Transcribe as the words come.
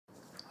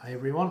Hi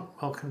everyone,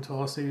 welcome to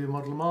RC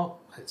Model Mart.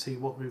 Let's see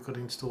what we've got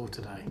in store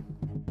today.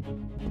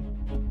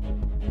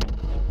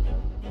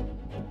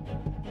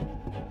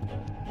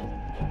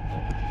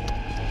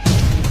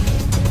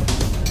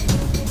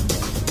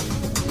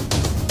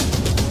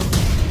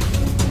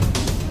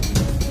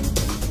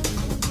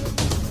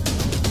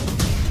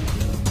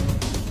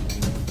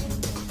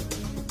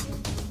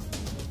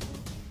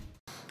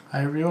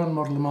 Hi everyone,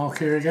 Model Mark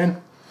here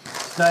again.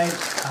 Today,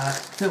 a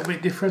little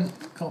bit different.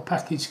 Got a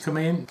package come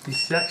in.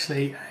 This is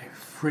actually a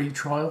free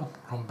trial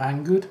from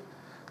Banggood.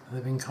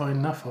 They've been kind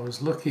enough. I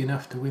was lucky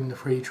enough to win the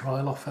free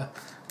trial offer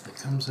that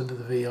comes under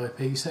the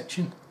VIP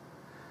section.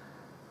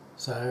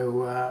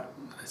 So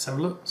let's have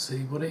a look,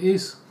 see what it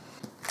is.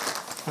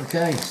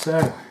 Okay,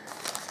 so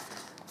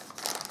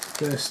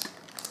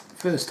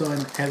first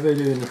time ever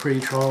doing a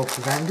free trial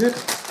for Banggood.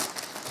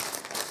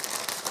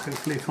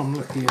 Hopefully, if I'm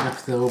lucky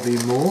enough, there will be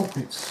more.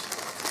 It's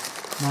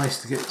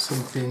nice to get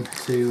something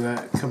to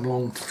come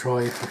along to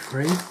try for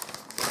free.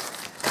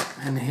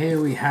 And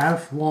here we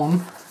have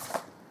one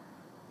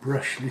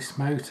brushless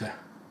motor.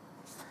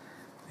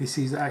 This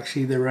is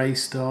actually the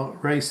Racerstar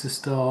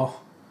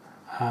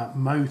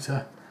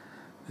motor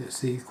that's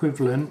the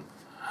equivalent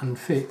and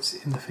fits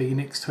in the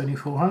Phoenix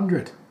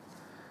 2400.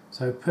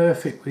 So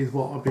perfect with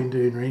what I've been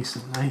doing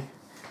recently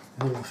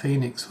with all the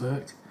Phoenix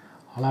work.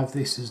 I'll have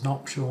this as an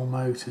optional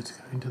motor to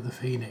go into the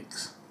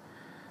Phoenix.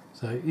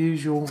 So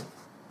usual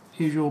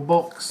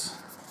box,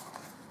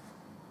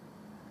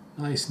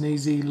 nice and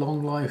easy,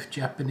 long life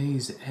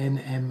Japanese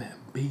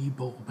NMB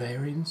ball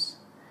bearings,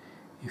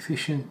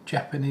 efficient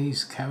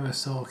Japanese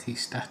Kawasaki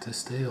stator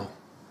steel,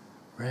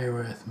 rare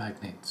earth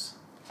magnets,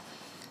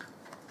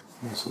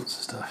 all sorts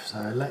of stuff.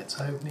 So let's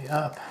open it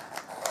up,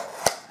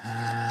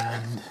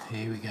 and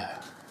here we go.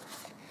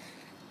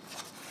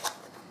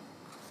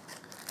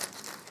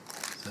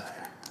 So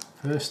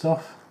first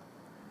off,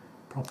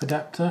 prop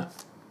adapter.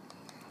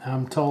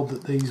 I'm told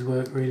that these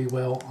work really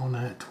well on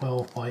a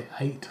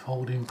 12x8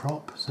 folding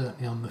prop,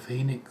 certainly on the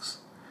Phoenix.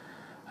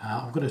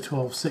 I've got a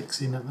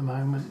 12.6 in at the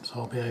moment,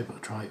 so I'll be able to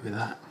try it with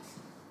that.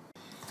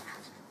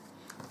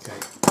 Okay,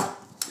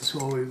 this is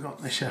what we've got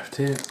in the shaft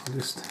here. I'll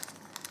just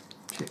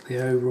check the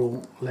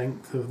overall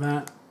length of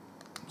that.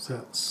 So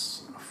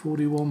that's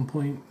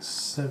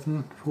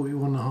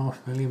 41.5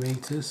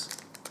 millimeters.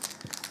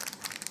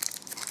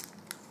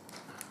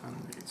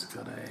 And it's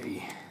got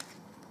a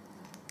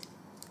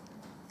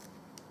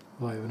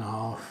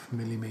 5.5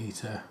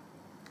 millimeter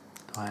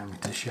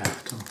diameter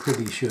shaft. I'm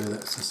pretty sure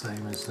that's the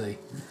same as the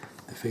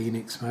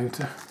Phoenix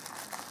motor.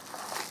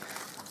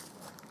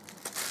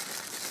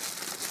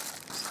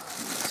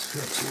 So let's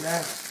stretch it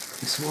out.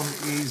 This one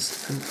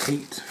is an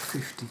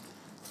 850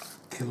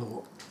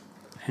 kilowatt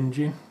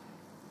engine.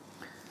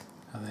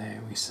 So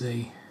there we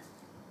see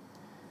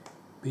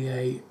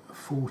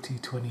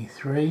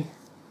BA4023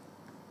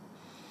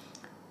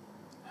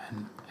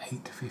 and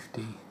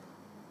 850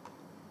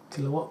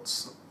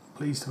 kilowatts.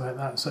 Pleased about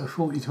that. So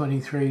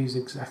 4023 is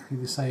exactly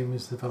the same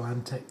as the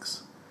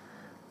Volantex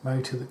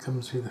motor that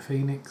comes with the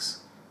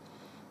Phoenix.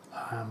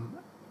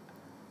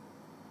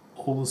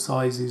 All the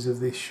sizes of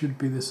this should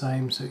be the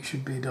same, so it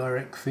should be a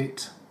direct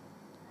fit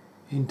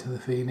into the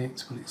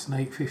Phoenix, but it's an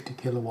 850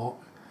 kilowatt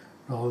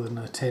rather than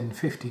a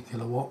 1050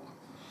 kilowatt.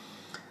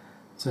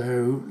 So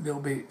a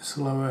little bit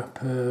slower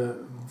per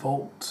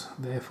volt,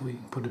 therefore you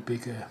can put a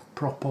bigger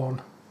prop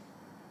on.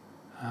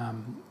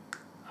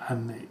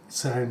 And it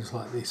sounds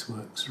like this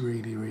works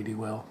really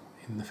well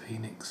in the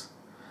Phoenix,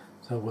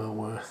 so well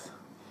worth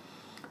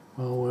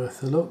a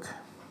look.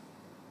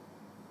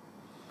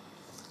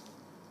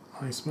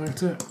 Nice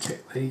motor.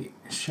 Check the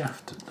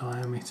shaft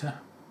diameter.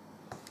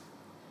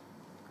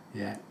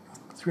 Yeah,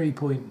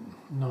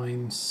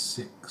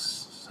 3.96,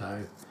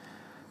 so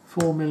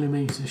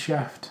 4mm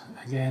shaft,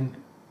 again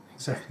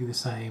exactly the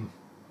same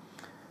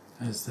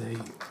as the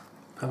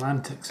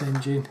Volantex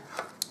engine.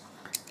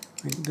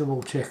 We can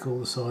double check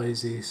all the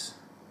sizes,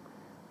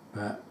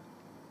 but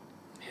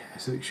yeah,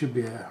 so it should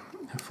be a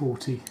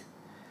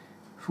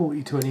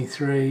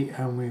 4023,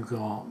 and we've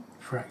got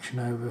fraction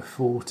over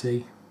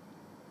 40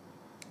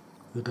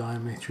 the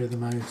diameter of the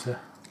motor.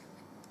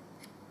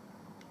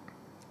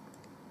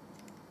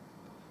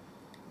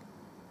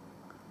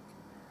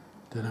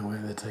 Don't know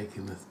where they're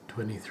taking the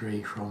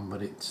 23 from,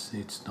 but it's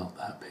not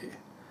that big.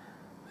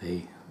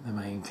 The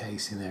main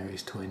case in there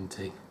is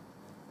 20.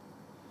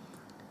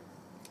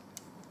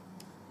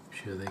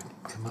 Sure they can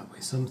come up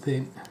with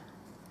something.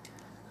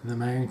 And the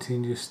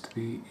mounting, just to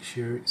be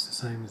sure it's the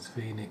same as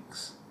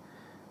Phoenix,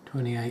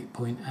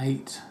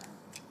 28.8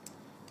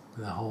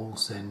 with a hole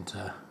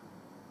centre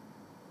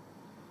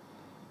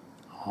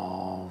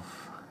of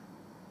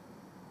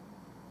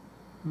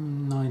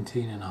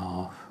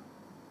 19.5,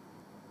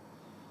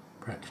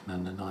 fraction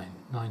under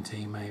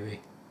 19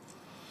 maybe,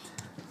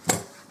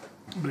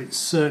 but it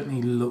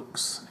certainly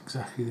looks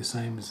exactly the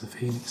same as the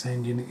Phoenix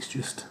engine. It's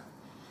just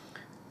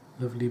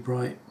lovely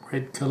bright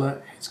red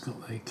colour. It's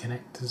got the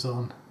connectors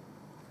on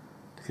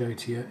to go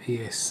to your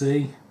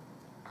ESC.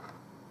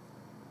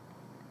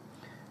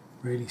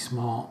 Really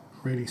smart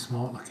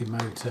looking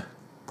motor.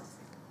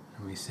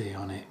 and we see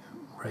on it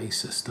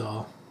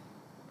Racerstar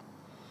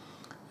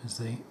as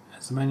the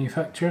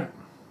manufacturer.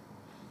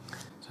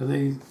 So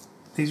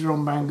these are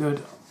on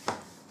Banggood.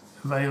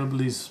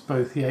 Available is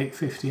both the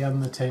 850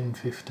 and the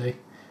 1050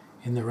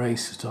 in the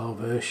Racerstar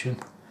version.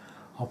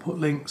 I'll put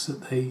links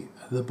at the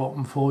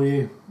bottom for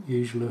you,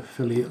 usual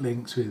affiliate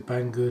links with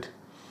Banggood.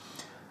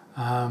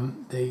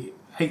 The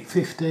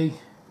 850,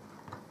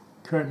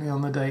 currently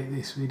on the date of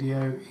this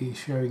video, is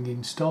showing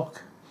in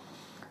stock,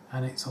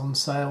 and it's on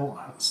sale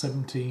at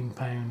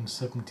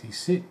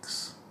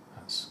 £17.76,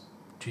 that's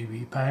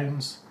GB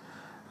pounds,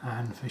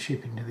 and for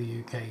shipping to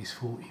the UK is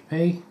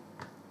 40p.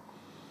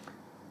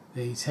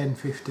 The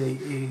 1050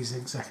 is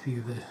exactly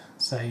the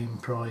same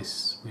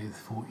price with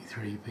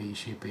 43p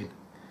shipping.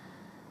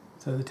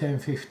 So the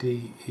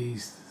 1050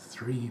 is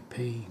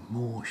 3p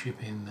more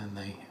shipping than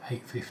the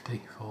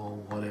 850 for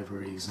whatever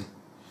reason.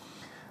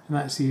 And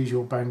that's the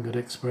usual Banggood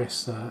Express,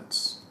 so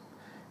it's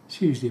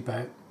usually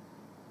about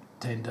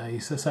 10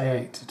 days. I say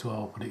 8 to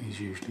 12, but it is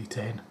usually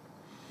 10.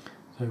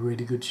 So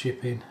really good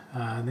shipping.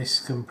 And this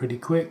has come pretty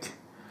quick.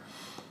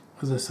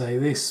 As I say,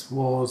 this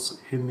was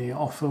in the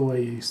offer where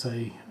you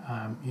say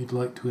you'd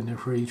like to win a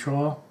free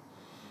trial.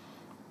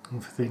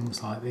 And for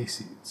things like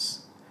this,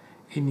 it's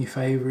in your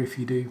favour if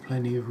you do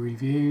plenty of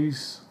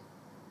reviews,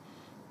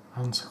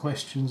 answer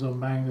questions on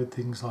Banggood,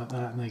 things like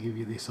that, and they give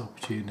you this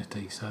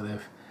opportunity. So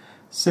they've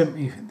sent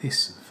me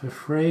this for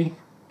free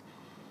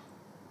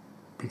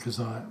because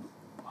I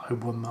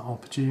won that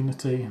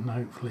opportunity, and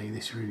hopefully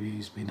this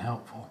review's been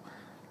helpful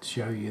to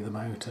show you the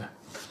motor.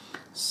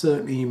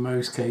 Certainly in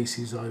most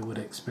cases I would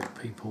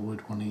expect people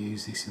would want to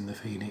use this in the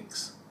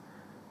Phoenix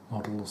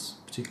models,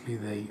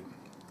 particularly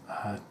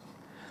the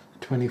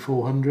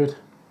 2400.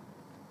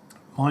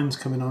 Mine's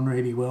coming on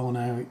really well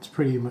now, it's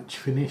pretty much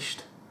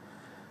finished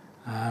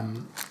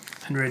and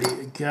ready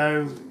to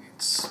go.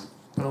 It's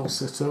well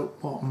set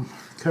up. What I'm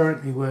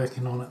currently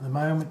working on at the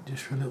moment,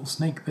 just for a little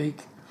sneak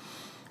peek,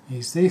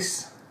 is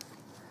this.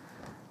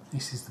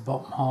 This is the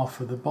bottom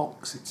half of the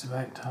box. It's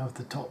about to have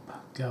the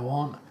top go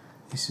on.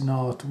 This is an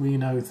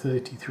Arduino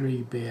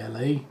 33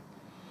 BLE,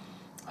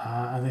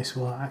 and this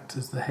will act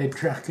as the head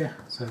tracker.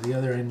 So the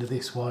other end of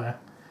this wire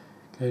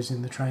goes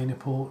in the trainer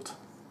port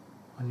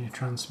on your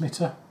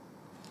transmitter.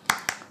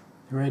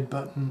 The red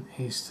button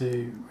is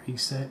to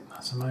reset,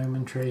 that's a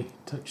momentary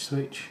touch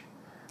switch.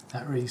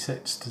 That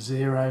resets to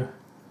 0.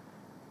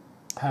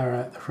 Power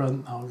out the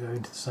front, that'll go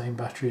into the same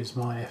battery as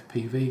my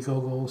FPV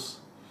goggles.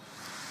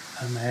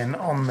 And then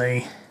on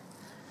the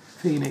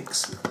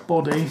Phoenix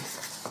body,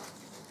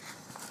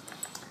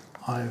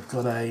 I've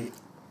got a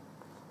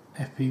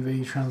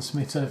FPV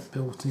transmitter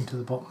built into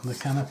the bottom of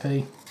the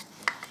canopy,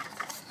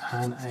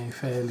 and a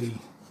fairly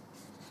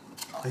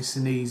nice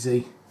and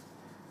easy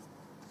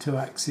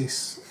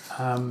 2-axis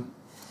pan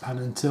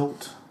and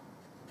tilt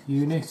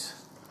unit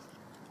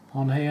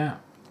on here,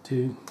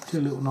 two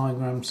little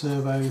 9-gram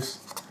servos,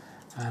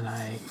 and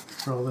a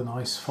rather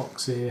nice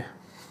Foxeer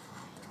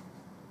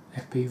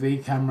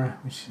FPV camera,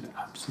 which is an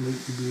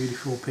absolutely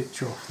beautiful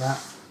picture of that.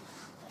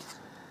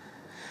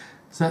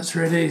 So that's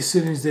ready. As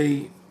soon as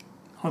the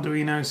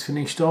Arduino's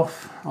finished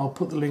off, I'll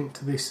put the link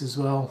to this as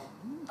well.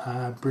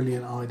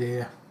 Brilliant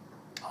idea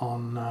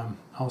on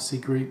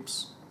RC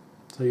groups.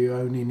 So you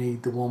only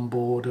need the one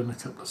board and a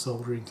couple of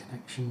soldering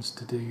connections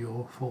to do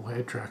your full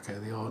head tracker.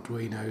 The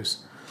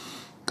Arduino's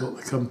got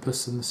the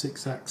compass and the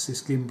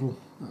 6-axis gimbal,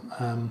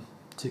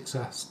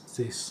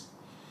 6-axis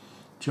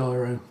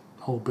gyro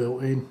all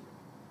built in.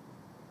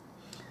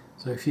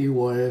 So a few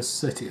wires,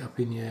 set it up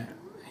in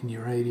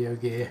your radio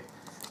gear,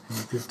 and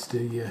you're good to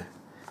do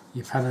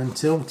your pan and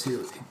tilt.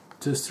 It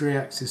does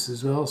 3-axis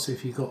as well, so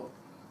if you've got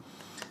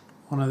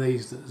one of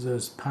these that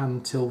does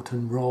pan, tilt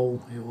and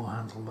roll, it will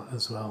handle that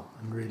as well,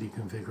 and really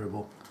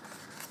configurable.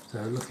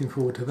 So looking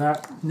forward to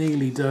that.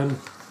 Nearly done,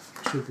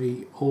 should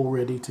be all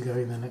ready to go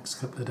in the next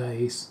couple of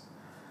days.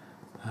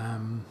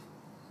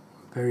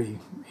 Very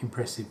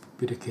impressive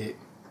bit of kit.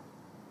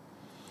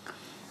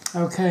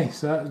 Okay,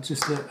 so that was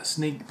just a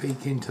sneak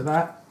peek into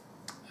that.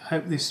 I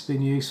hope this has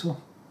been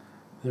useful,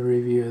 the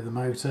review of the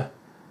motor.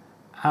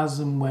 As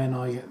and when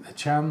I get the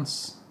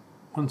chance,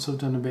 once I've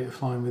done a bit of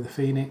flying with the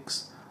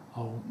Phoenix,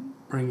 I'll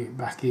bring it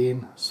back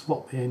in,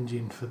 swap the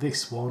engine for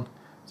this one,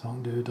 so I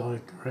can do a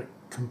direct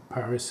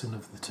comparison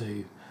of the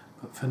two.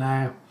 But for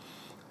now,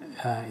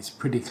 it's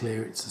pretty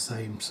clear it's the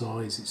same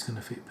size, it's going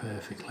to fit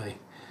perfectly.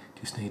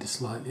 Just need a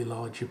slightly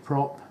larger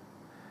prop,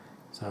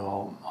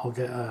 so I'll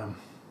get a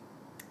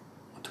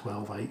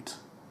 12/8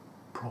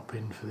 prop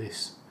in for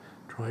this,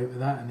 try it with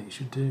that, and it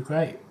should do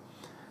great.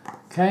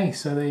 Okay,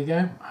 so there you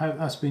go. I hope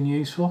that's been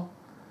useful.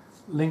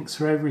 Links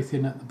for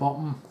everything at the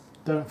bottom.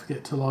 Don't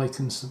forget to like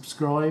and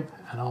subscribe,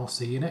 and I'll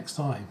see you next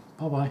time.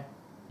 Bye bye.